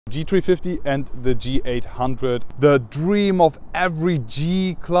G350 and the G800, the dream of every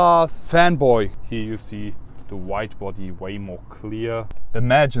G-Class fanboy. Here you see the white body way more clear.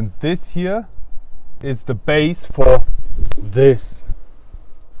 Imagine this here is the base for this.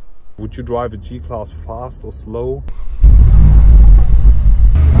 Would you drive a G-Class fast or slow?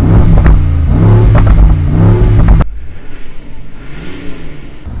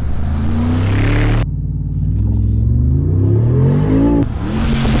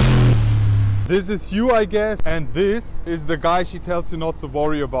 This is you, I guess, and this is the guy she tells you not to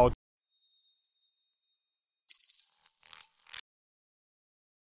worry about.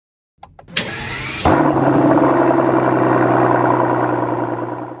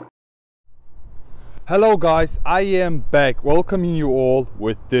 Hello guys, I am back welcoming you all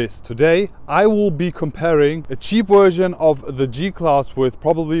with this. Today I will be comparing a cheap version of the G-Class with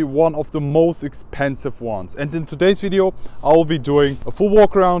probably one of the most expensive ones. And in today's video I will be doing a full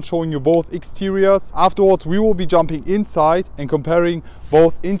walk around showing you both exteriors. Afterwards we will be jumping inside and comparing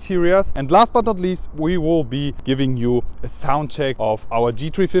both interiors. And last but not least we will be giving you a sound check of our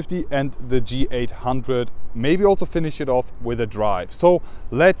G350 and the G800. Maybe also finish it off with a drive. So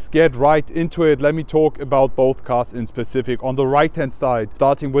let's get right into it. Let me talk about both cars in specific. On the right hand side,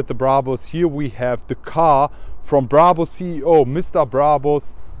 starting with the Brabus, here we have the car from Brabus CEO Mr.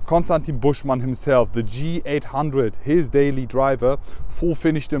 Brabus, Konstantin Buschmann himself, the G800, his daily driver, full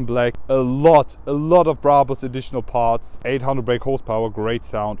finished in black. A lot of Brabus additional parts, 800 brake horsepower, great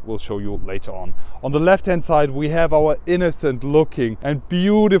sound, we'll show you later on. On the left hand side we have our innocent looking and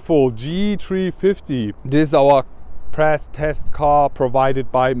beautiful G350. This is our press test car provided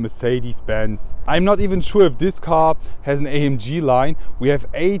by Mercedes-Benz. I'm not even sure if this car has an AMG line. We have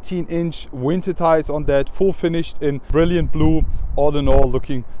 18-inch winter tires on that, full finished in brilliant blue. All in all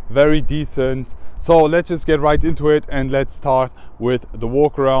looking very decent. So let's just get right into it and let's start with the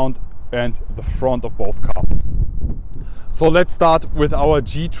walk around and the front of both cars. So let's start with our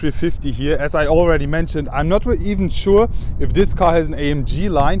G350 here. As I already mentioned, I'm not even sure if this car has an AMG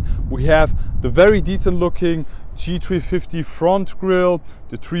line. We have the very decent looking G350 front grille,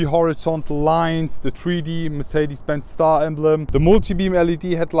 the 3 horizontal lines, the 3D Mercedes-Benz star emblem, the multi-beam LED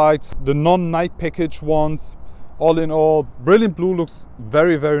headlights, the non-night package ones. All in all, brilliant blue looks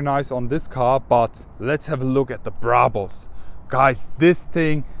very nice on this car. But let's have a look at the Brabus. Guys, this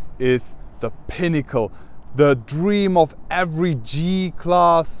thing is the pinnacle, the dream of every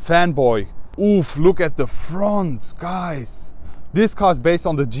G-Class fanboy. Oof, look at the front, guys. This car is based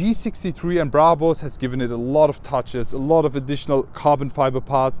on the G63 and Brabus has given it a lot of touches, a lot of additional carbon fiber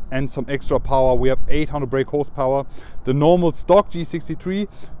parts and some extra power. We have 800 brake horsepower. The normal stock G63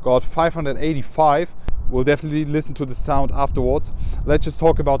 got 585. We'll definitely listen to the sound afterwards. Let's just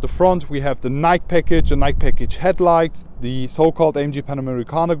talk about the front. We have the night package, the night package headlights, the so-called AMG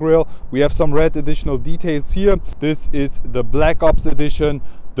Panamericana grille. We have some red additional details here. This is the Black Ops edition.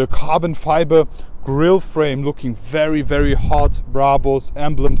 The carbon fiber grille frame looking very hot. Brabus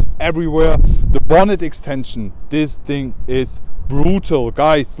emblems everywhere. The bonnet extension, this thing is brutal.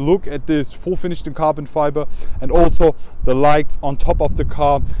 Guys, look at this, full finished in carbon fiber. And also the lights on top of the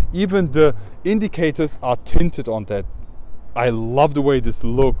car, even the indicators are tinted on that. I love the way this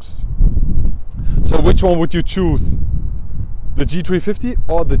looks. So which one would you choose, the G350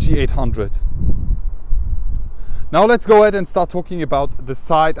 or the G800? Now let's go ahead and start talking about the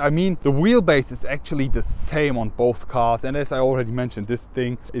side. I mean, the wheelbase is actually the same on both cars, and as I already mentioned, this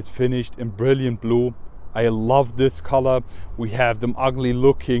thing is finished in brilliant blue. I love this color. We have them ugly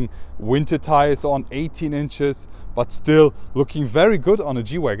looking winter tires on, 18 inches, but still looking very good on a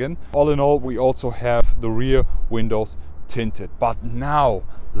G-Wagon. All in all, we also have the rear windows tinted. But now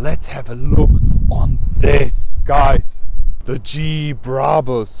let's have a look on this, guys. The G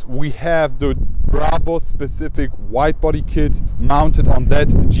Brabus. We have the Brabus specific white body kit mounted on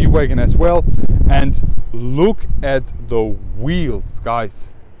that G-Wagon as well. And look at the wheels,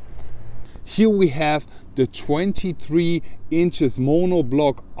 guys. Here we have the 23 inches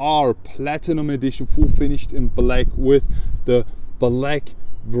monoblock R Platinum Edition, full finished in black with the black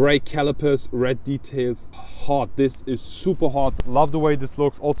brake calipers, red details. Hot, this is super hot. Love the way this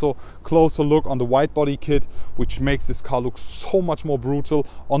looks. Also closer look on the white body kit, which makes this car look so much more brutal.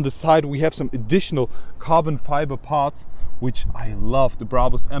 On the side we have some additional carbon fiber parts, which I love. The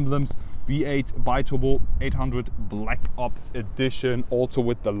Brabus emblems, V8 biturbo 800 Black Ops edition, also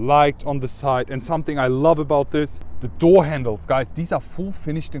with the light on the side. And something I love about this, the door handles, guys, these are full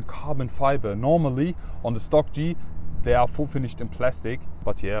finished in carbon fiber. Normally on the stock G they are full finished in plastic,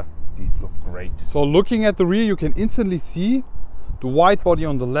 but yeah, these look great. So looking at the rear, you can instantly see the white body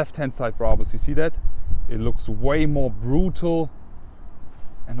on the left hand side Brabus. You see that? It looks way more brutal.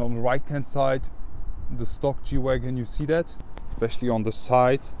 And on the right hand side, the stock G-Wagon, you see that? Especially on the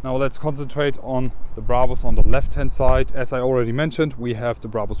side. Now let's concentrate on the Brabus on the left hand side. As I already mentioned, we have the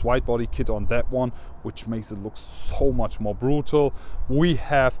Brabus wide body kit on that one, which makes it look so much more brutal. We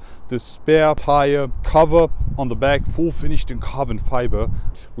have the spare tire cover on the back, full finished in carbon fiber.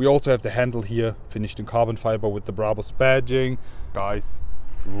 We also have the handle here finished in carbon fiber with the Brabus badging. Guys,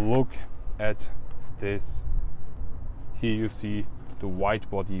 look at this. Here you see the wide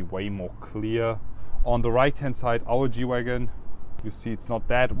body way more clear. On the right hand side, our G-Wagon, you see it's not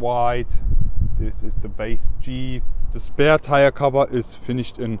that wide. This is the base G. The spare tire cover is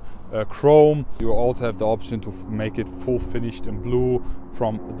finished in chrome. You also have the option to make it full finished in blue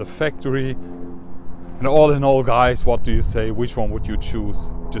from the factory. And all in all, guys, what do you say? Which one would you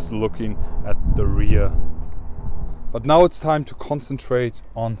choose? Just looking at the rear. But now it's time to concentrate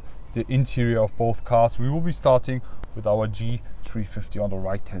on the interior of both cars. We will be starting with our G350 on the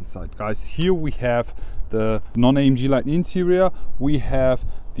right hand side. Guys, here we have the non-AMG line interior. We have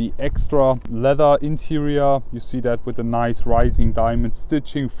the extra leather interior. You see that with the nice rising diamond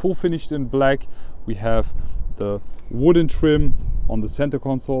stitching, full finished in black. We have the wooden trim on the center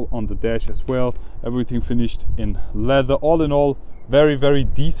console, on the dash as well. Everything finished in leather. All in all, very, very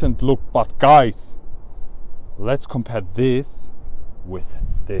decent look. But guys, let's compare this with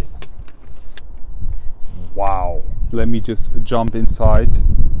this. Wow. Let me just jump inside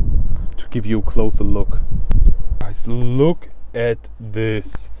to give you a closer look. Guys, look at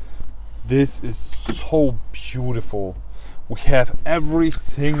this. This is so beautiful. We have every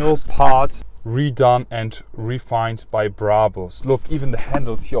single part redone and refined by Brabus. Look, even the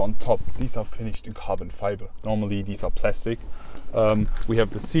handles here on top, these are finished in carbon fiber. Normally these are plastic. We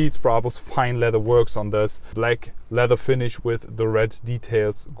have the seats, Brabus fine leather works on this. Black leather finish with the red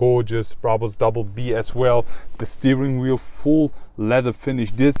details, gorgeous. Brabus double B as well. The steering wheel, full leather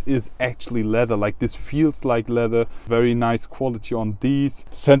finish. This is actually leather, like this feels like leather. Very nice quality on these.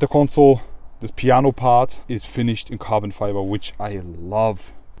 Center console, this piano part is finished in carbon fiber, which I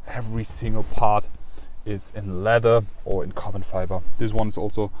love. Every single part is in leather or in carbon fiber. This one is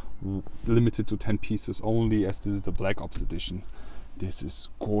also limited to 10 pieces only, as this is the Black Ops edition. This is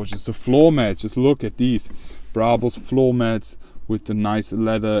gorgeous. The floor mats, just look at these. Brabus floor mats with the nice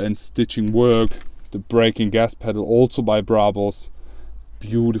leather and stitching work. The brake and gas pedal also by Brabus.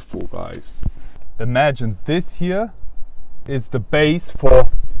 Beautiful, guys. Imagine this here is the base for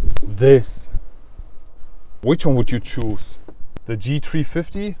this. Which one would you choose? The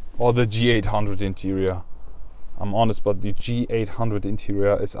G350 or the G800 interior? I'm honest, but the G800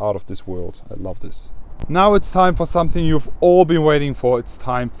 interior is out of this world. I love this. Now it's time for something you've all been waiting for. It's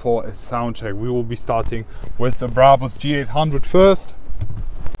time for a sound check. We will be starting with the Brabus G800 first.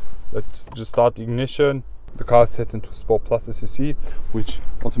 Let's just start the ignition. The car is set into Sport Plus, as you see, which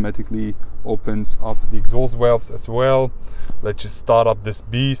automatically opens up the exhaust valves as well. Let's just start up this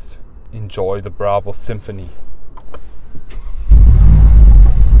beast. Enjoy the Brabus Symphony.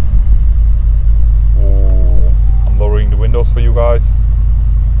 Lowering the windows for you guys.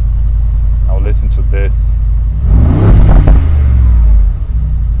 Now listen to this.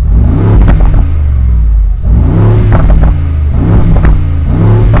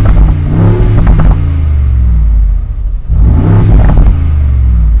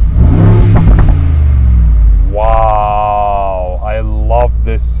 Wow, I love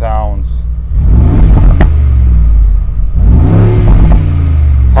this sound.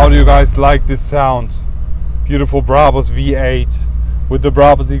 How do you guys like this sound? Beautiful Brabus V8 with the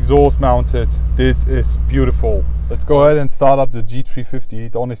Brabus exhaust mounted. This is beautiful. Let's go ahead and start up the G350.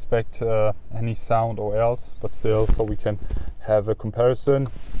 Don't expect any sound or else, but still, so we can have a comparison.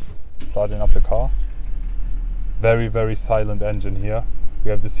 Starting up the car. Very, very silent engine here.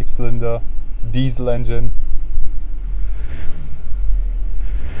 We have the 6-cylinder diesel engine.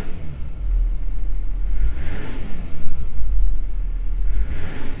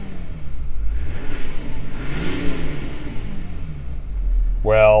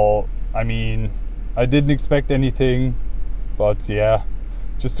 Well, I mean, I didn't expect anything, but yeah,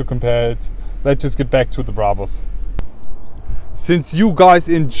 just to compare it, let's just get back to the Brabus. Since you guys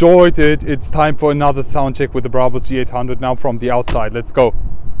enjoyed it, it's time for another sound check with the Brabus G800 now from the outside. Let's go.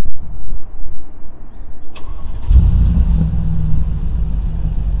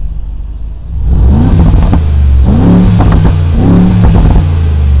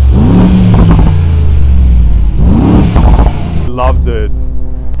 Love this.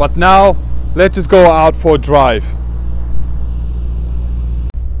 But now let's just go out for a drive.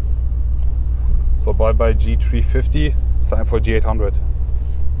 So bye bye G350, it's time for G800.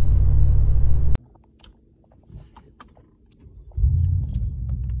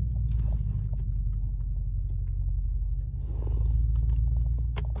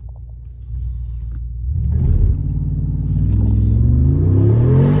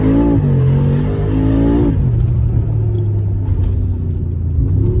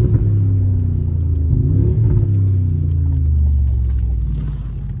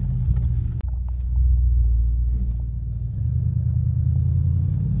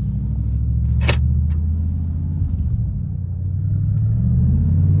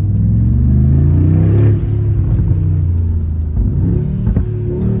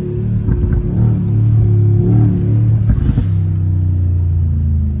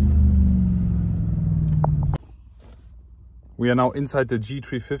 We are now inside the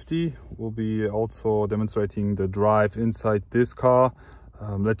G350. We'll be also demonstrating the drive inside this car.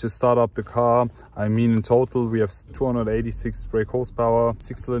 Let's just start up the car. I mean, in total, we have 286 brake horsepower,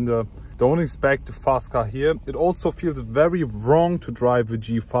 6-cylinder. Don't expect a fast car here. It also feels very wrong to drive a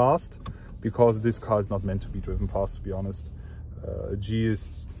G fast, because this car is not meant to be driven fast, to be honest. A G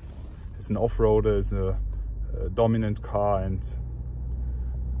is an off-roader, is a dominant car, and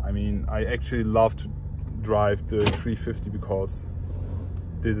I mean, I actually love to drive the 350 because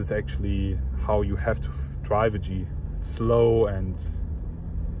this is actually how you have to drive a G. It's slow and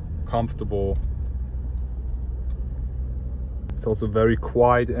comfortable. It's also a very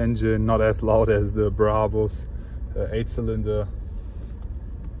quiet engine, not as loud as the Brabus 8-cylinder.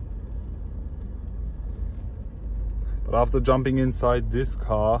 But after jumping inside this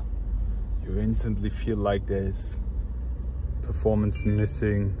car, you instantly feel like there's performance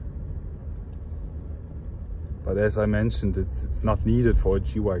missing. But as I mentioned, it's not needed for a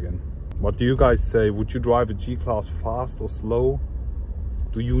G-Wagon. What do you guys say? Would you drive a G-Class fast or slow?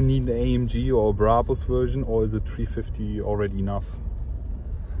 Do you need an AMG or a Brabus version, or is a 350 already enough?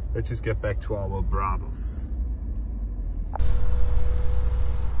 Let's just get back to our Brabus.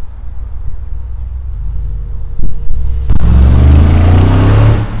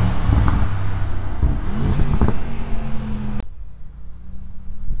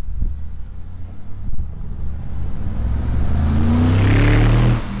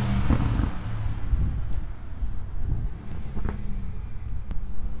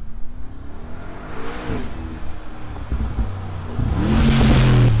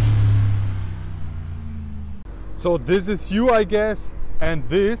 So this is you, I guess, and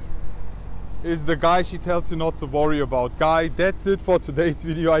this is the guy she tells you not to worry about. Guy, that's it for today's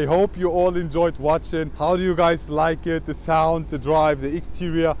video. I hope you all enjoyed watching. How do you guys like it? The sound, the drive, the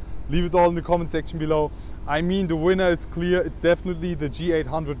exterior? Leave it all in the comment section below. I mean, the winner is clear. It's definitely the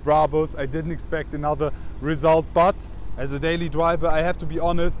G800 Brabus. I didn't expect another result, but as a daily driver, I have to be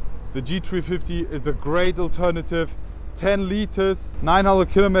honest, the G350 is a great alternative. 10 liters, 900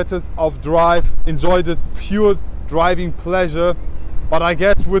 kilometers of drive. Enjoyed it, pure driving pleasure. But I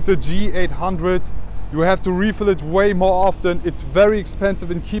guess with the G800 you have to refill it way more often. It's very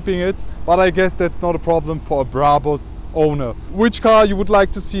expensive in keeping it, but I guess that's not a problem for a Brabus owner. Which car you would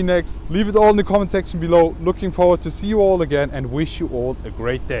like to see next? Leave it all in the comment section below. Looking forward to see you all again and wish you all a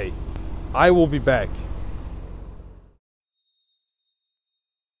great day. I will be back.